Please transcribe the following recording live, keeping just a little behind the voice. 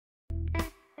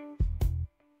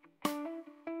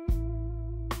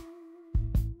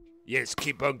Yes,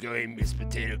 keep on going, Miss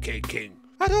Potato Cake King.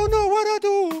 I don't know what to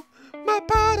do. My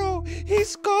bottle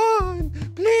is gone.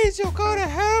 Please, you gotta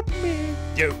help me.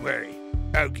 Don't worry,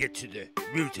 I'll get to the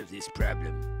root of this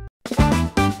problem.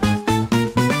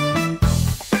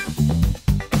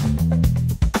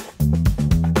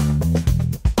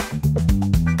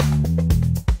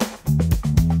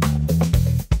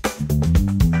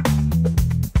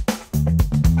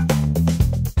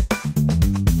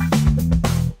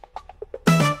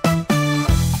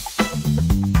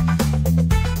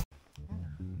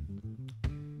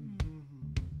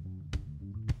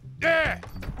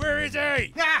 Where is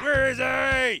he? Yeah. Where is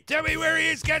he? Tell me where he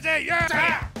is, Gazzy!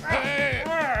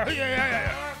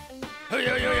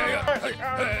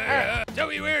 Tell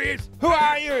me where he is! Who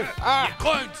are you? You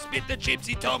clone, spit the chips,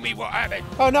 he told me what happened.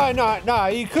 Oh, no,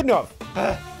 you couldn't have.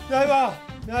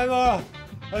 No more.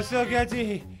 I saw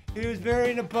Getsy. He was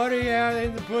burying a body out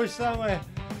in the bush somewhere.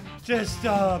 Just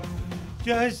stop.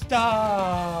 Tell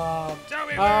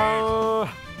me where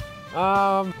he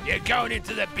is! You're going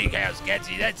into the big house,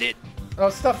 Gazzy, that's it. I'll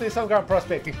stuff this, I'm going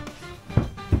prospecting.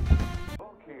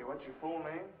 Okay, what's your full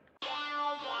name?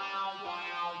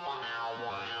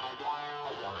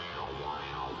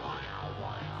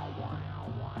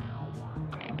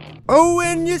 Oh,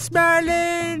 when you're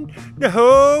smiling, the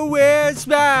whole world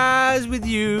smiles with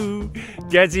you.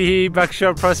 Gazzy here,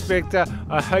 Buckshot Prospector.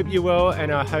 I hope you're well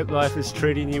and I hope life is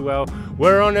treating you well.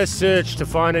 We're on a search to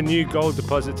find a new gold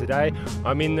deposit today.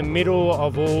 I'm in the middle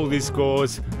of all this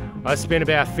gorse. I spent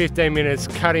about 15 minutes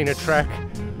cutting a track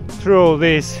through all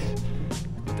this,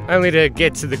 only to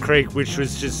get to the creek, which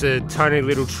was just a tiny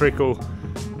little trickle.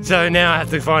 So now I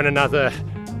have to find another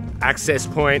access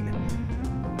point.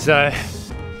 So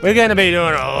we're going to be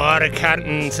doing a lot of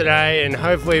cutting today and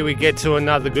hopefully we get to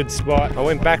another good spot. I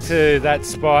went back to that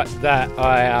spot that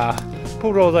I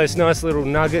pulled all those nice little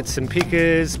nuggets and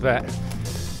pickers, but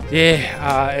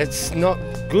yeah, it's not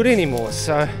good anymore.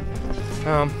 So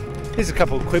here's a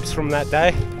couple of clips from that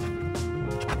day.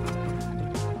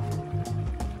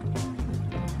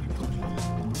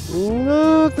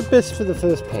 Not the best for the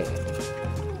first pan.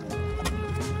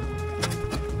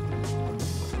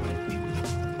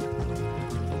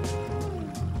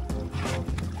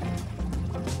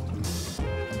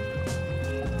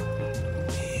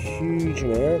 Huge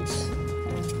amounts.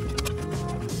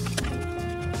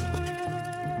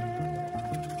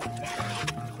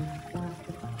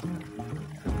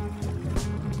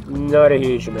 Not a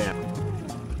huge amount.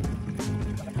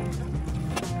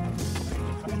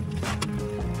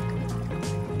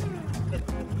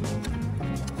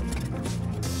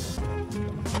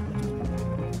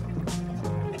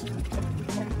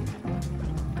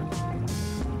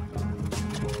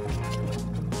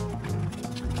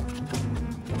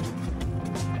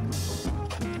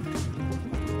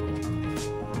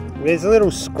 There's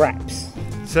little scraps.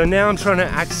 So now I'm trying to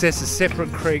access a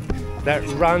separate creek that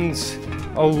runs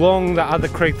along the other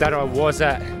creek that I was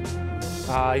at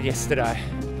yesterday.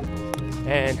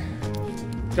 And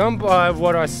going by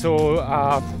what I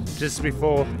saw just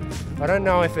before, I don't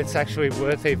know if it's actually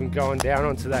worth even going down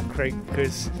onto that creek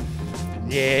because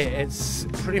yeah, it's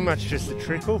pretty much just a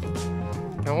trickle.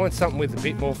 I want something with a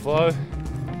bit more flow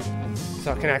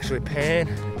so I can actually pan.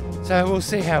 So we'll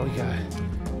see how we go.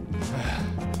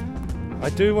 I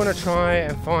do want to try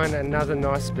and find another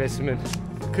nice specimen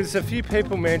because a few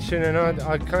people mention, and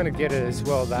I kind of get it as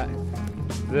well, that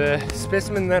the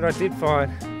specimen that I did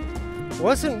find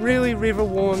wasn't really river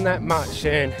worn that much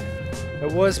and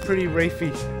it was pretty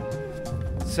reefy.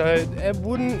 So I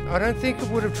don't think it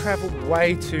would have traveled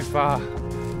way too far.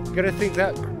 Got to think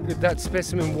that that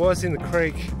specimen was in the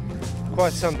creek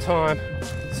quite some time,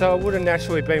 so it would have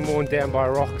naturally been worn down by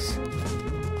rocks.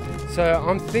 So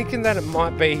I'm thinking that it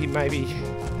might be maybe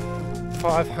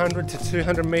 500 to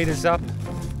 200 meters up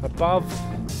above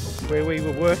where we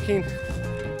were working.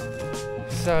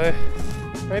 So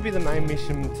maybe the main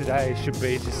mission today should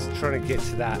be just trying to get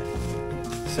to that.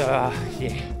 So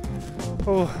yeah,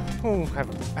 we'll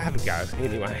have a go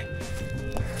anyway.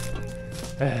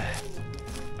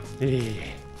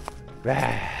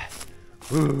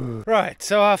 Right,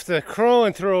 so after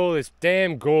crawling through all this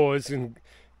damn gorse and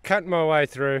cutting my way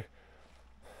through,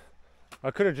 I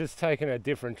could have just taken a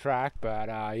different track, but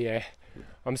yeah,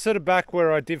 I'm sort of back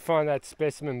where I did find that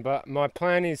specimen, but my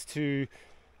plan is to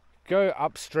go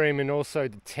upstream and also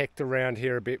detect around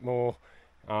here a bit more.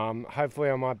 Hopefully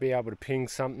I might be able to ping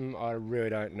something, I really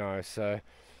don't know. So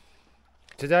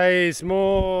today is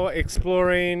more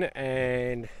exploring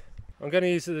and I'm going to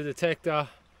use the detector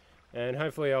and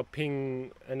hopefully I'll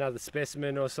ping another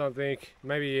specimen or something,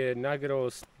 maybe a nugget or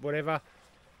whatever.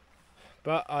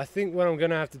 But I think what I'm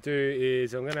going to have to do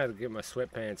is I'm going to have to get my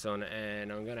sweatpants on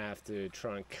and I'm going to have to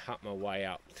try and cut my way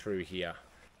up through here.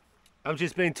 I've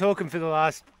just been talking for the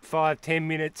last 5-10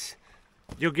 minutes.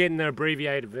 You're getting the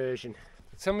abbreviated version.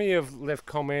 Some of you have left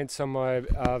comments on my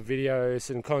videos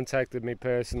and contacted me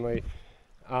personally.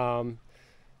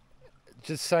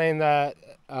 Just saying that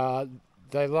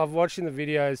they love watching the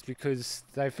videos because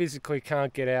they physically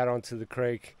can't get out onto the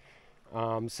creek.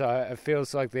 So it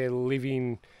feels like they're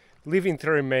living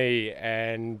through me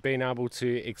and being able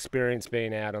to experience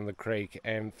being out on the creek.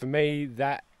 And for me,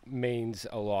 that means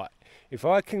a lot. If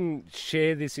I can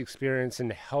share this experience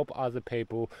and help other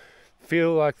people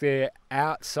feel like they're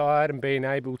outside and being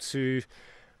able to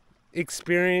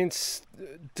experience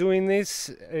doing this,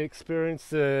 experience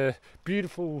the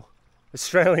beautiful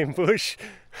Australian bush,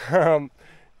 that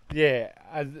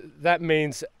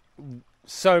means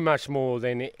so much more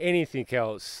than anything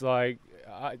else. Like,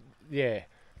 yeah.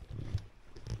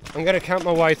 I'm going to cut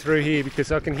my way through here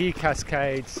because I can hear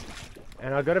cascades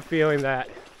and I've got a feeling that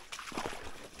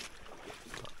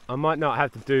I might not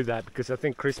have to do that because I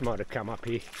think Chris might have come up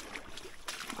here.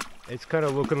 It's kind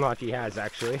of looking like he has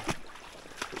actually.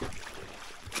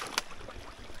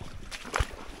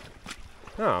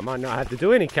 Oh, I might not have to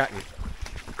do any cutting.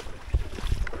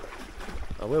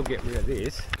 I will get rid of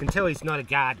this. I can tell he's not a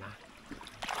gardener.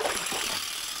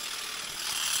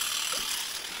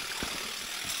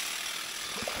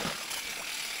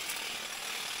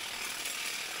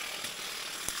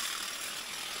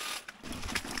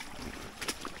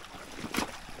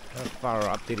 How far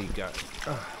up did he go?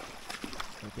 Oh,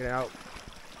 check it out.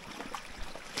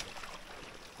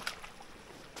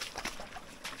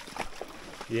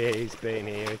 Yeah, he's been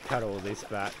here, cut all this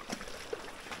back.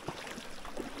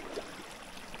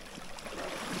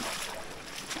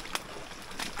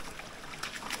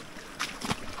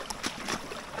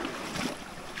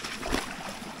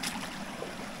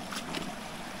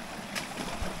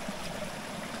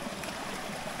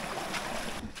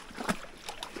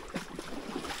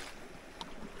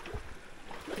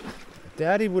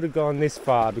 Doubt he would have gone this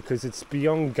far because it's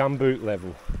beyond gumboot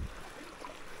level.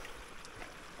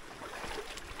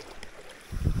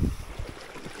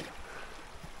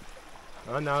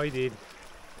 I know he did.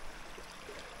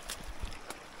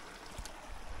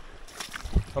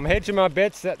 I'm hedging my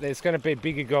bets that there's going to be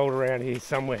bigger gold around here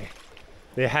somewhere.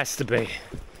 There has to be.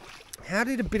 How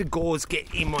did a bit of gorse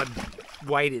get in my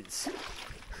waders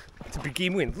to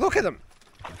begin with? Look at them.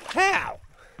 How?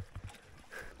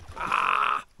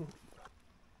 Ah!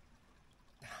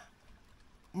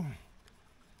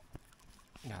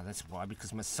 No, that's why,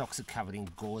 because my socks are covered in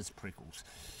gorse prickles.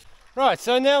 Right,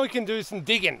 so now we can do some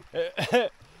digging. Yeah,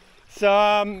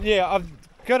 I've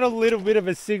got a little bit of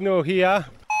a signal here.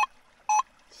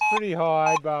 It's pretty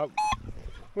high, but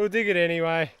we'll dig it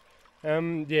anyway.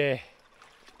 Yeah,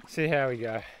 see how we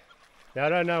go. Now, I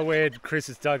don't know where Chris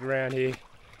has dug around here.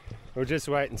 We'll just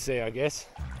wait and see, I guess.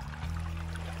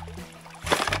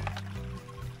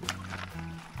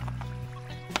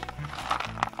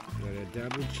 Gotta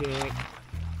double check,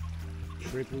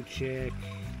 triple check.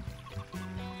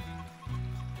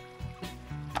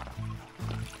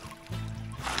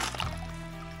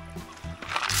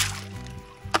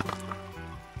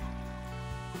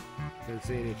 Don't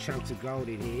see any chunks of gold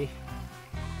in here.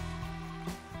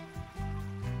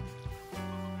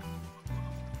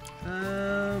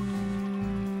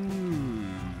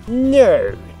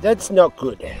 No, that's not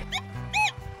good. Right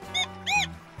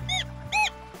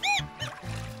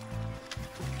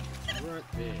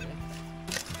there.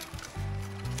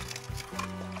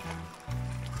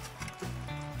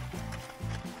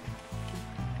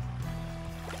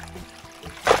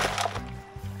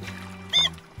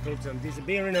 Keeps on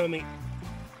disappearing on me.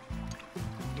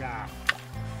 Yeah.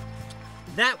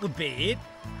 That would be it.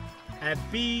 A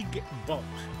big bolt.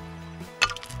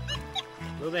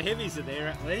 Well, the heavies are there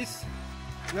at least.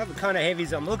 Not the kind of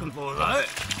heavies I'm looking for though.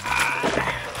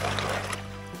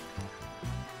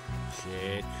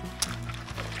 Check.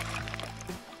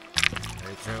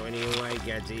 Don't throw any away,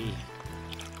 Gadsy.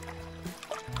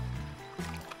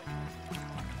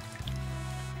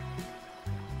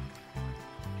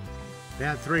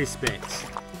 About 3 specks.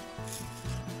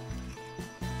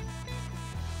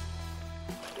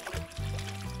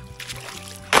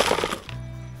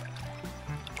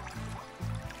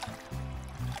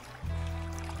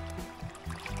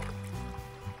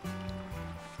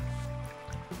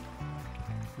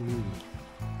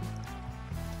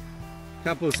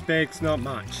 Couple of specks, not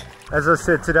much. As I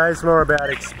said, today's more about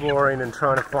exploring and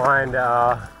trying to find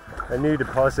a new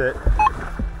deposit.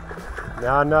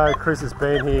 Now I know Chris has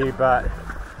been here, but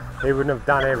he wouldn't have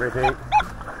done everything.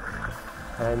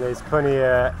 and there's plenty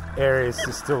of areas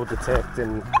to still detect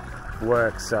and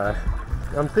work. So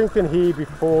I'm thinking here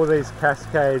before these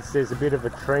cascades there's a bit of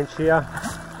a trench here.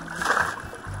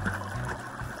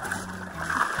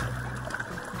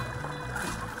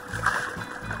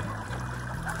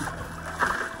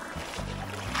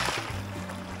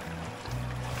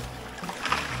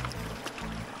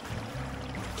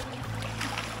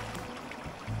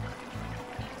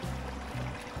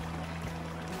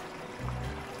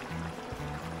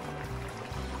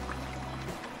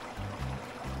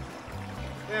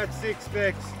 About 6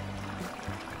 specks.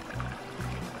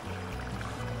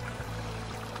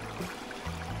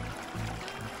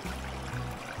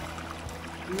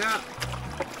 No.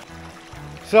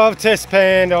 So I've test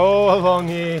panned all along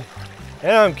here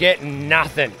and I'm getting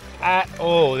nothing at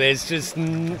all. There's just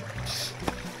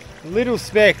little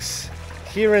specks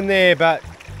here and there, but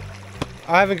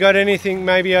I haven't got anything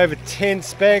maybe over 10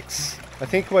 specks. I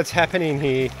think what's happening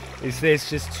here is there's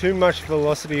just too much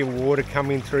velocity of water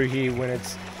coming through here when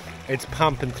it's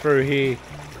pumping through here,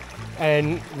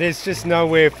 and there's just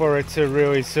nowhere for it to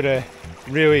really sort of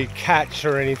catch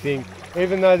or anything.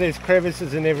 Even though there's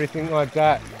crevices and everything like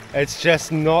that, it's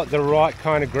just not the right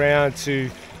kind of ground to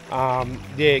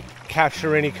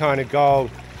capture any kind of gold.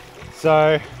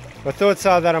 So my thoughts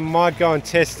are that I might go and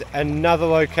test another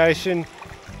location,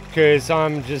 because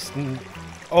I'm just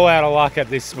all out of luck at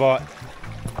this spot.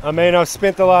 I mean, I've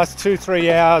spent the last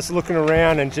 2-3 hours looking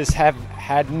around and just have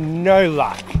had no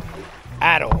luck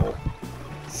at all.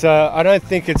 So I don't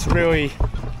think it's really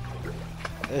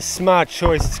a smart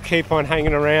choice to keep on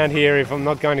hanging around here if I'm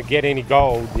not going to get any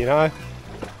gold, you know?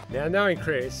 Now, knowing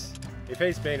Chris, if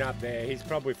he's been up there, he's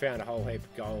probably found a whole heap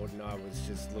of gold and I was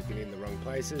just looking in the wrong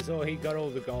places, or he got all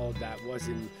the gold that was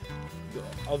in the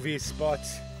obvious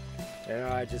spots and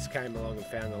I just came along and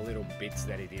found the little bits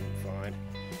that he didn't find.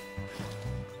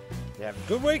 You have a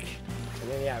good week and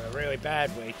then you have a really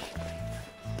bad week.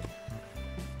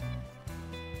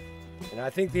 And I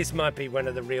think this might be one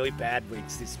of the really bad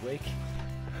weeks this week.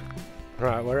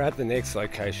 Right, we're at the next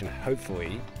location.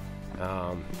 Hopefully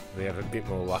we have a bit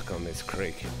more luck on this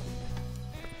creek.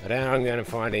 I don't know if I'm going to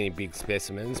find any big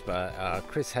specimens, but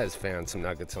Chris has found some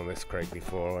nuggets on this creek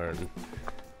before, and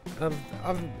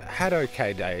I've had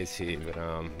okay days here, but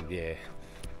yeah,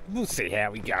 we'll see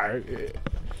how we go.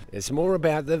 It's more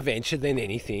about the adventure than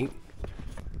anything.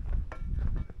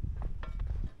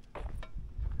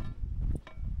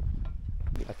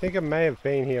 I think I may have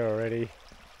been here already,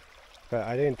 but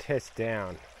I didn't test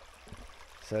down.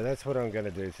 So that's what I'm going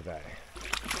to do today.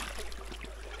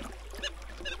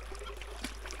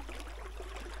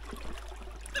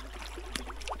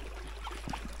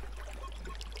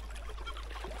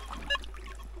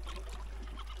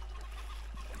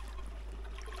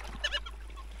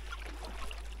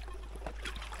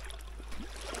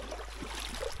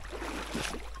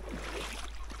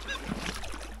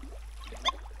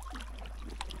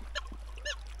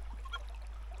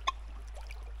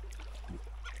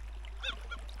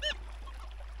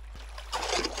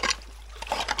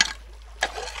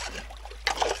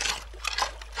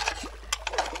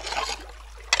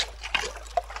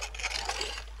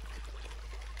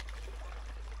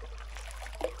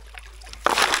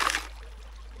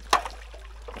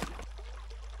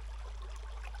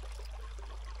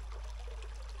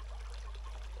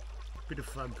 Bit of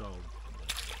flood gold.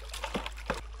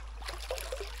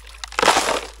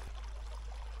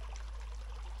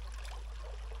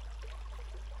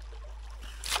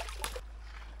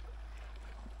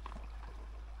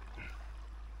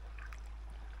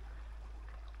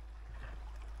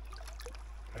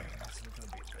 That's looking a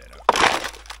bit better.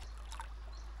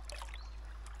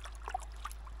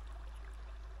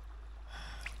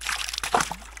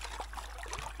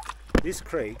 This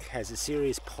creek has a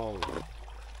serious pond.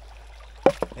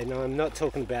 And I'm not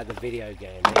talking about the video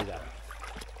game either.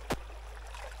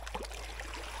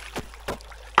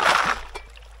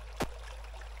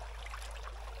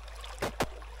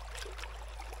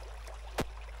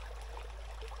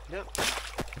 Yep.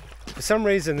 For some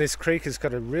reason this creek has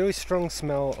got a really strong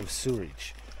smell of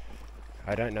sewage.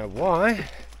 I don't know why,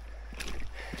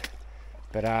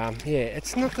 but yeah,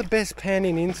 it's not the best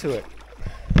panning into it.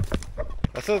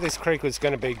 I thought this creek was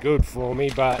going to be good for me,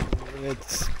 but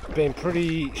it's been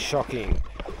pretty shocking.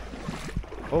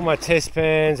 All my test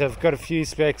pans, I've got a few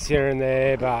specks here and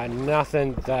there, but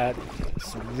nothing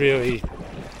that's really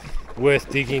worth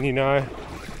digging, you know.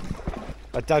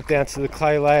 I dug down to the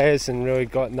clay layers and really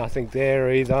got nothing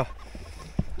there either.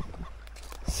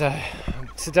 So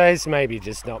today's maybe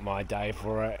just not my day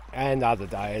for it, and other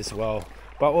day as well.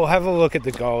 But we'll have a look at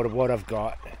the gold of what I've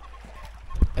got.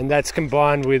 And that's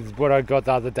combined with what I got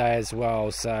the other day as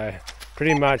well. So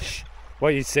pretty much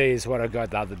what you see is what I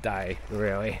got the other day,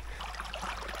 really.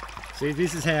 See,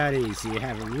 this is how it is. You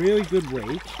have a really good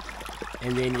week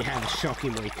and then you have a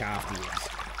shocking week afterwards.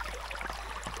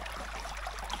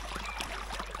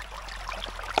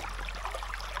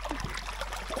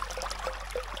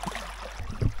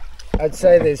 I'd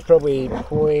say there's probably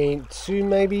 0.2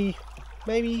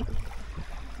 maybe.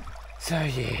 So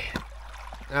yeah,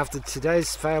 after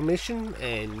today's fail mission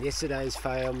and yesterday's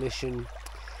fail mission,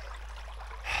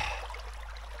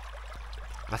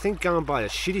 I think going by the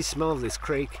shitty smell of this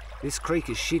creek is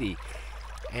shitty.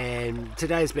 And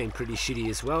today's been pretty shitty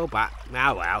as well, but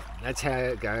oh well, that's how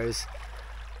it goes.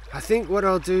 I think what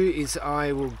I'll do is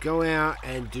I will go out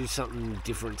and do something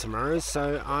different tomorrow,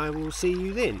 so I will see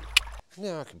you then.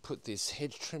 Now I can put this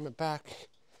hedge trimmer back,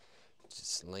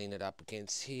 just lean it up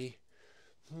against here.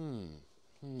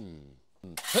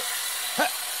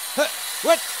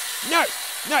 What? No,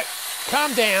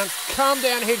 calm down,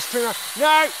 hedge trimmer.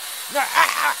 No.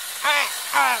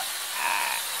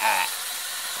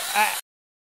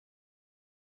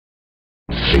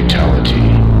 Fatality.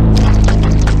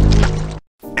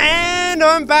 And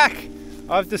I'm back.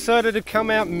 I've decided to come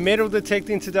out metal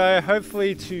detecting today,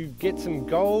 hopefully to get some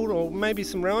gold or maybe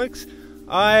some relics.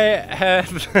 I have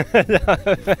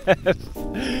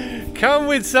come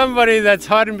with somebody that's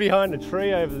hiding behind a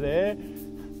tree over there.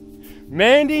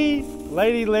 Mandy,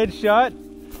 Lady Lead Shot.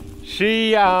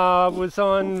 She was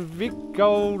on Vic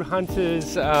Gold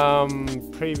Hunter's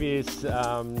previous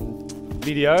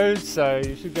videos, so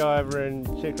you should go over and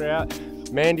check her out.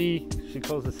 Mandy, she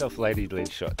calls herself Lady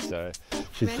Lead Shot, so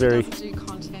she's Mandy doesn't do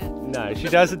content. No, she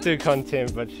doesn't do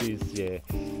content, but she's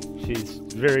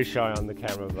very shy on the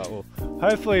camera. But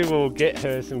hopefully we'll get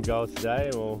her some gold today,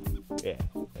 and we'll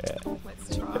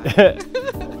let's try.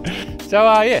 So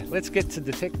yeah, let's get to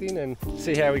detecting and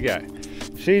see how we go.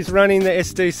 She's running the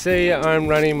SDC, I'm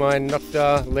running my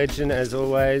Nocta Legend as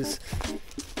always.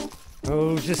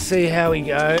 We'll just see how we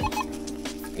go.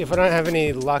 If I don't have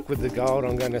any luck with the gold,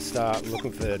 I'm going to start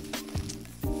looking for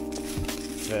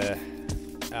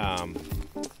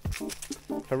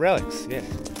relics, yeah.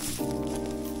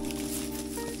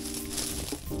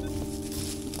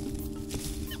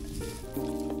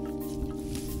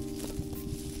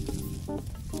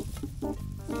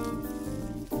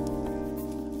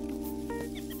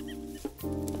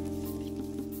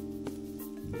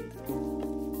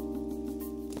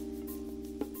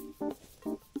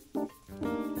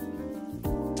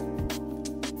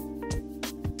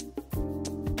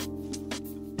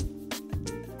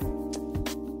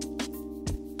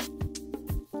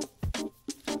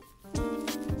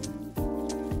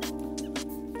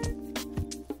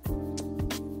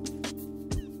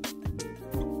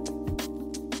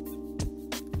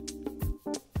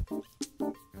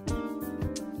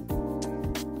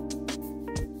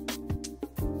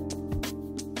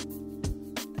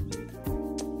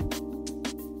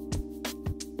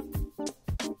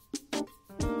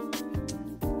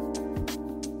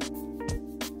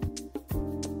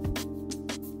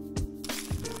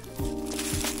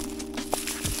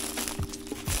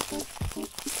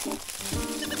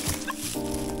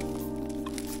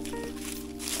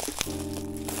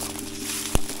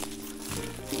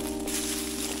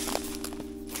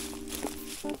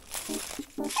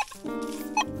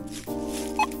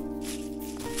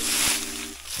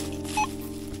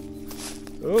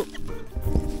 Oh,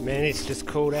 Mandy's just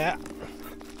called out.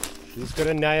 She's got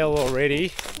a nail already.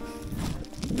 It's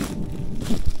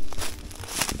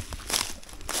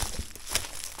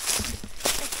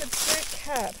a fruit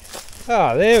cap.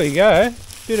 Oh, there we go.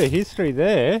 Bit of history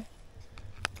there.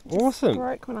 Awesome. It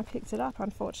broke when I picked it up,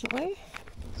 unfortunately.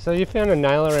 So you found a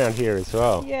nail around here as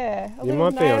well? Yeah, you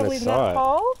might be on a site. That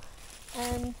hole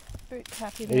and boot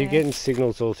cap in there. Are you getting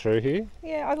signals all through here?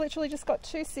 Yeah, I literally just got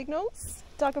 2 signals,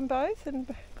 dug them both, and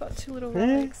got 2 little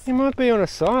relics. You might be on a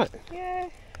site. Yeah,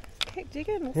 keep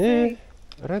digging. We'll see.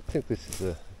 I don't think this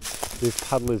is there's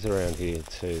puddlers around here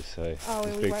too, so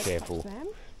just be careful.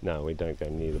 No, we don't go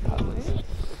near the puddlers. No.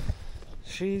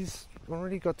 She's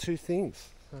already got 2 things.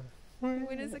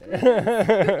 Winners are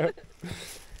good.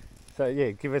 So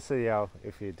yeah, give us a yell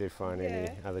if you do find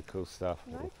any other cool stuff.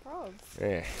 No probs.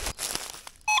 Yeah.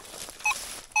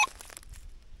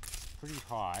 Pretty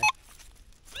high.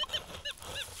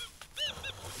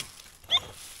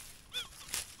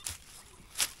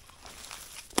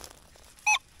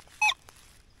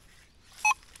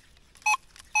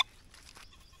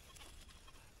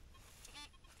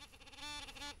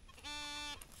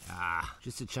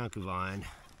 Just a chunk of iron.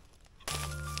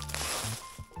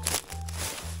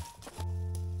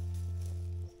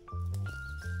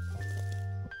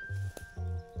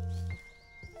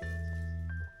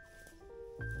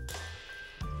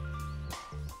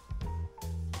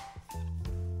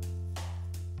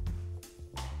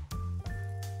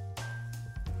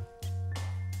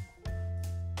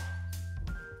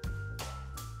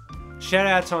 shout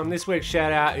out time. This week's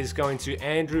shout out is going to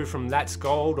Andrew from That's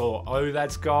Gold, or Oh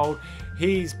That's Gold.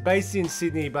 He's based in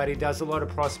Sydney, but he does a lot of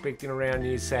prospecting around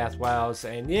New South Wales,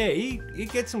 and yeah, he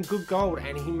gets some good gold,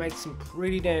 and he makes some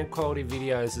pretty damn quality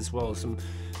videos as well. Some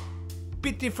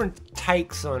bit different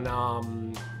takes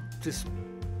on just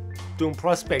doing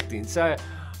prospecting. So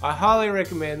I highly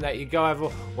recommend that you go over,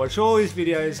 watch all his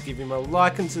videos, give him a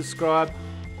like and subscribe.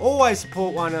 Always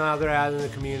support one another out in the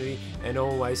community, and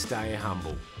always stay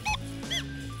humble.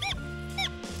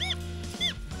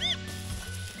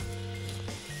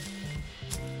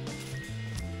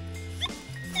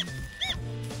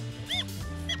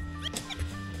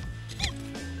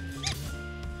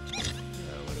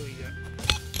 What do we got?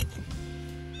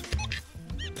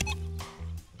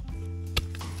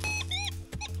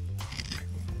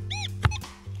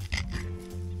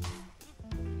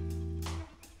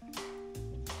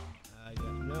 I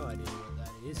got no idea what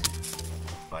that is.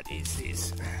 What is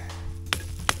this?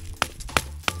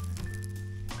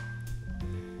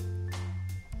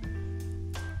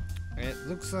 It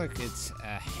looks like it's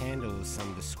a handle of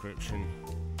some description.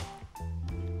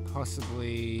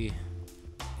 Possibly,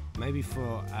 maybe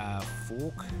for a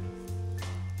fork.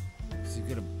 So you've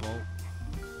got a bolt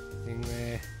thing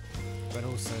there. But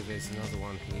also there's another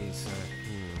one here, so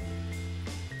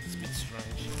it's a bit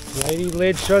strange. Lady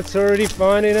lead shot's already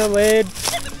finding a lead.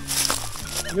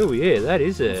 Oh yeah, that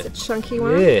is It's a chunky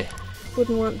one. Yeah.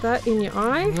 Wouldn't want that in your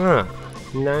eye. Ah,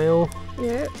 nail.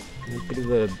 Yeah. A bit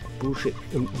of a bullshit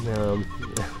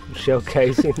shell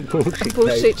casing.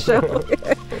 Bullshit shell.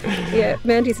 Yeah,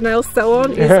 Mandy's nail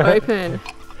salon is open.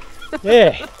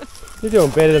 Yeah, you're doing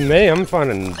better than me. I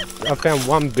found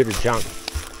one bit of junk.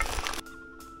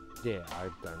 Yeah, I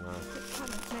don't know.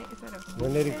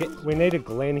 We need a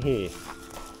Glen here.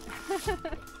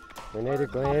 We need a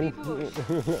Glen.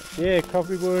 Yeah,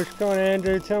 coffee bush. Come on,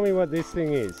 Andrew. Tell me what this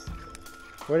thing is.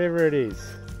 Whatever it is.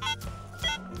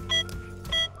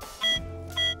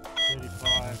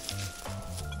 35.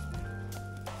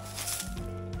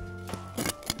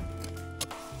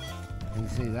 Can you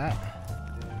see that?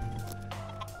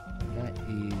 That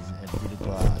is a bit of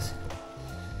glass.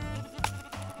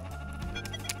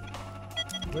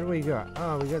 What do we got?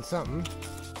 Oh, we got something.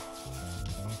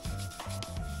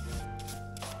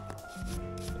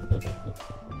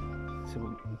 It's a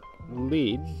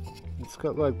lid. It's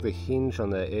got like the hinge on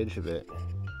the edge of it.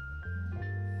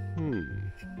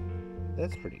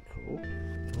 That's pretty cool.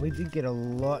 We did get a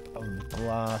lot of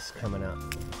glass coming up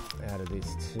out of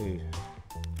this too.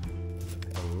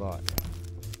 A lot.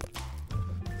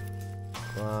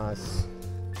 Glass.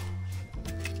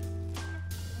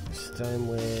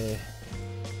 Stoneware.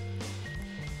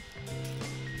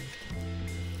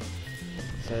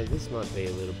 So this might be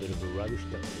a little bit of a rubbish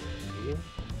dump here.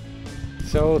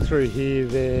 So all through here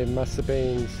there must have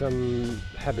been some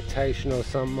habitation or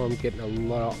something. I'm getting a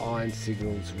lot of iron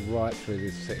signals right through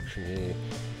this section here.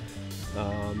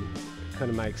 Kind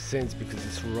of makes sense because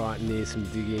it's right near some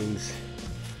diggings.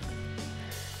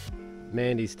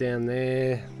 Mandy's down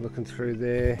there, looking through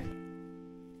there.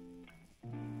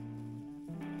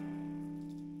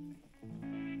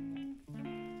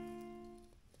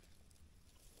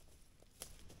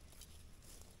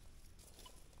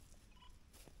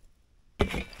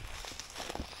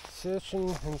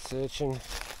 Searching and searching.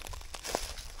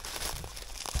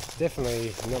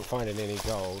 Definitely not finding any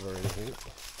gold or anything.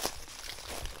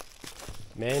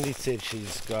 Mandy said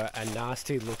she's got a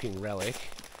nasty looking relic.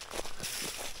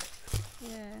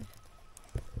 Yeah.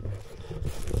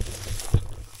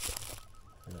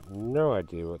 I have no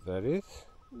idea what that is.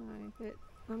 No, but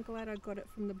I'm glad I got it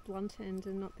from the blunt end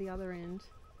and not the other end.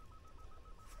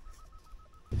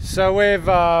 So we've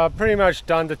pretty much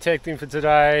done detecting for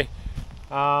today.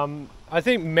 I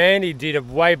think Mandy did a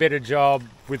way better job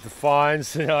with the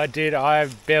finds than I did. I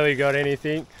barely got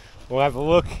anything. We'll have a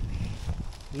look.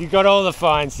 You got all the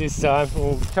finds this time.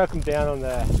 We'll chuck them down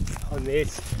on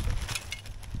this.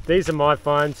 These are my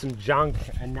finds: some junk,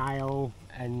 a nail,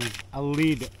 and a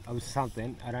lid of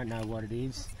something. I don't know what it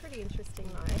is. It's pretty interesting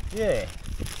though. Yeah,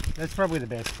 that's probably the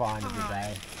best find of the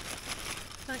day.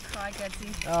 Don't cry,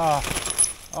 Gadsy.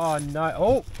 Oh no!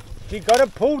 Oh, she got a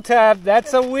pull tab.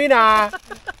 That's a winner.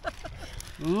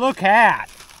 Look out!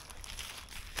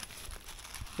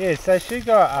 Yeah, so she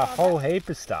got a whole heap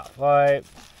of stuff, like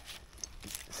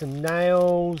some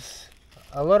nails,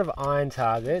 a lot of iron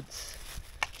targets,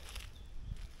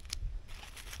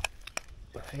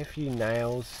 a fair few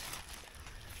nails.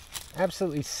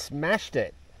 Absolutely smashed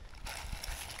it.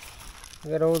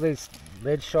 We got all this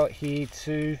lead shot here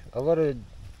too. A lot of,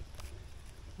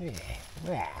 yeah,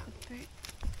 wow.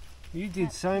 You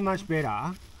did so much better.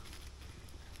 I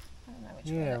don't know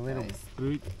Yeah, a little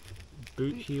goes.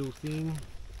 boot heel thing.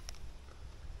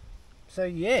 So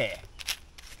yeah.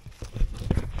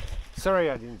 Sorry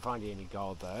I didn't find you any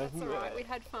gold though. That's alright, we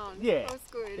had fun. Yeah. It was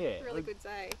good. Yeah. Really good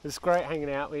day. It's great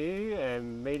hanging out with you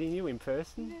and meeting you in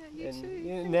person. Yeah, you too.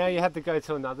 Yeah, now you have to go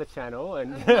to another channel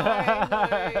and No.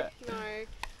 I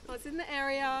was in the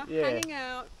area, Yeah. hanging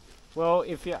out. Well,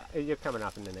 if you're coming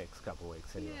up in the next couple of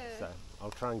weeks anyway, Yeah. so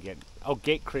I'll try and get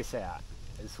Chris out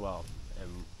as well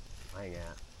and hang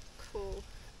out. Cool.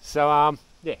 So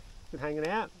yeah, good hanging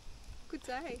out. Good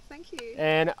day, thank you.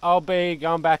 And I'll be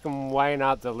going back and weighing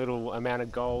up the little amount of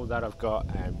gold that I've got,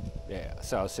 and yeah,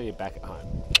 so I'll see you back at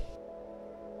home.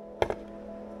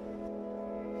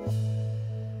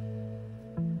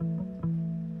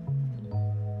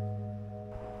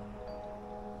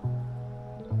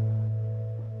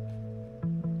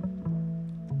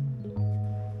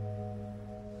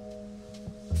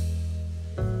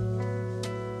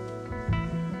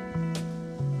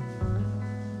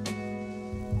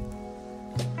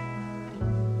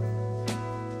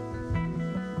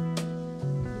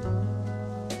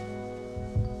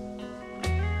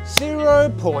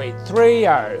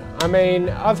 .30. I mean,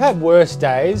 I've had worse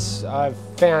days. I've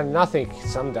found nothing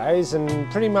some days, and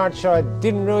pretty much I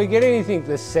didn't really get anything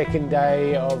the second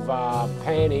day of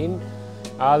panning.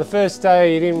 The first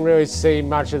day you didn't really see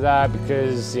much of that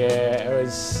because yeah, it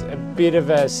was a bit of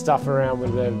a stuff around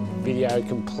with the video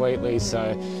completely,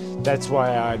 so that's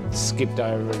why I skipped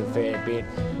over it a fair bit.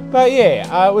 But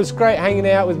yeah, it was great hanging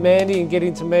out with Mandy and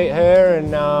getting to meet her,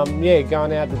 and yeah,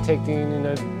 going out detecting in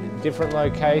a different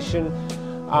location.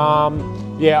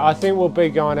 Yeah, I think we'll be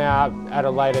going out at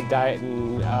a later date,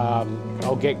 and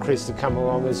I'll get Chris to come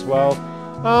along as well.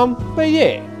 But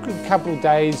yeah, a couple of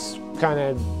days kind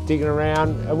of digging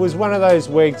around. It was one of those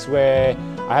weeks where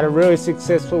I had a really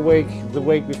successful week the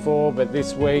week before, but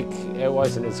this week it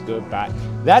wasn't as good, but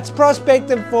that's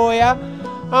prospecting for you.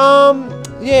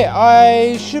 Yeah,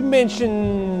 I should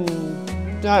mention,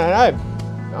 I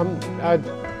don't know,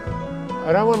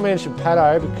 I don't want to mention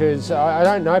Pato because I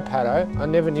don't know Pato. I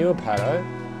never knew a Pato.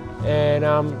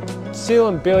 And Seal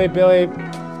and Billy, I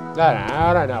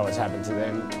don't know what's happened to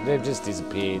them. They've just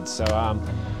disappeared. So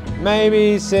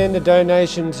maybe send a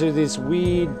donation to this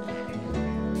weird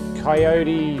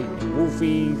coyote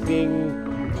wolfy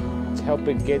thing to help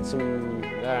it get some,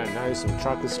 I don't know, some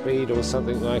trucker speed or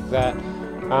something like that.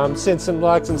 Send some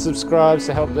likes and subscribes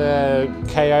to help the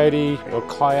coyote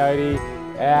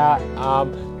out.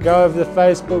 Go over to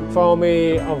Facebook, follow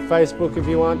me on Facebook if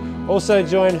you want. Also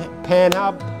join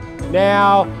PanHub.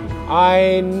 Now,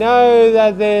 I know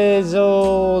that there's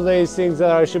all these things that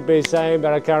I should be saying,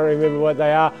 but I can't remember what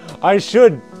they are. I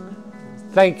should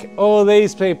thank all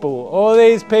these people.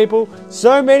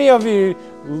 So many of you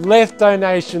left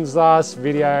donations last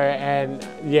video, and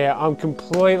yeah, I'm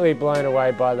completely blown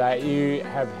away by that. You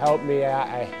have helped me out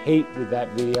a heap with that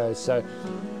video, so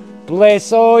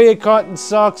bless all your cotton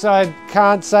socks. I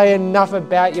can't say enough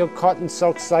about your cotton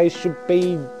socks. They should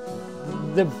be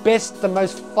the best, the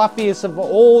most fluffiest of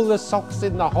all the socks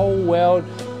in the whole world.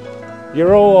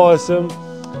 You're all awesome.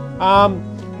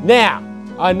 Now,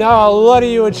 I know a lot of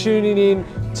you are tuning in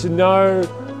to know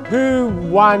who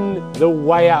won the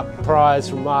Way Up prize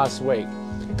from last week.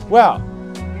 Well,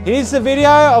 here's the video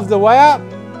of the Way Up.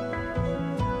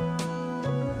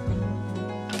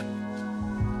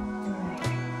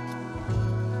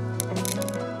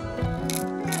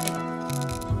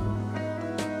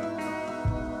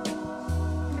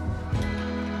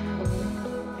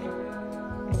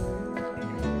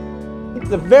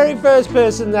 The very first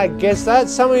person that guessed that,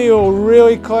 some of you are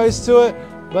really close to it,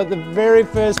 but the very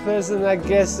first person that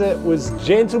guessed it was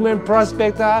Gentleman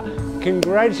Prospector.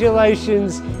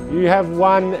 Congratulations, you have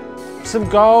won some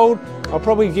gold. I'll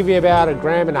probably give you about 1.5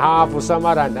 grams or something,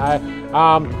 I don't know.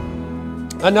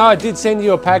 I know I did send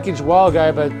you a package a while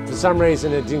ago, but for some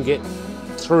reason it didn't get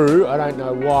through. I don't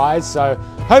know why, so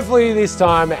hopefully this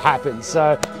time it happens.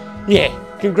 So yeah,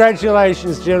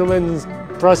 congratulations, Gentleman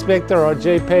Prospector or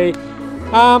GP.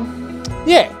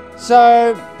 Yeah,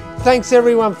 so thanks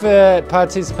everyone for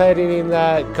participating in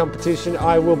that competition.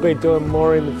 I will be doing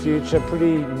more in the future,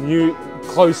 pretty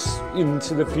close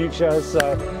into the future.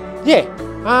 So yeah,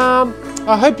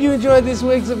 I hope you enjoyed this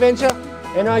week's adventure,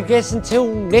 and I guess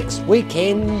until next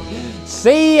weekend,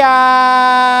 see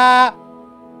ya!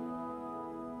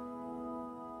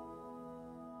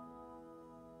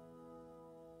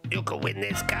 You could win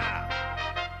this car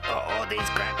or all these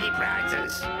crappy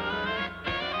prizes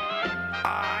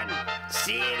on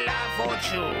C'est la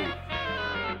Fortune.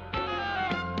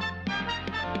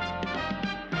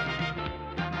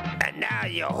 And now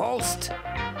your host,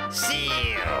 Seal.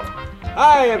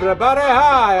 Hi everybody,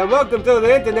 hi, and welcome to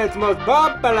the internet's most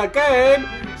popular game,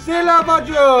 Seal of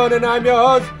Fortune, and I'm your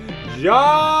host,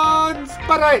 John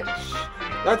Sparich.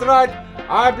 That's right,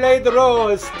 I played the role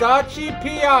as Starchy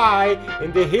PI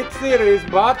in the hit series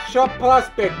Botshot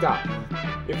Prospector.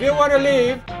 If you want to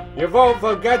leave your vote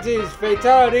for Gutsy's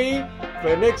fatality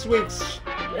for next week's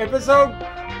episode,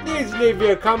 please leave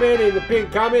your comment in the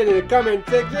pinned comment in the comment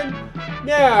section.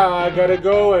 Now I gotta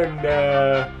go and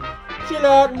chill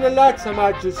out and relax. I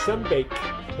might just some bake.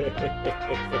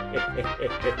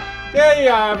 See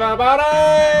ya, everybody!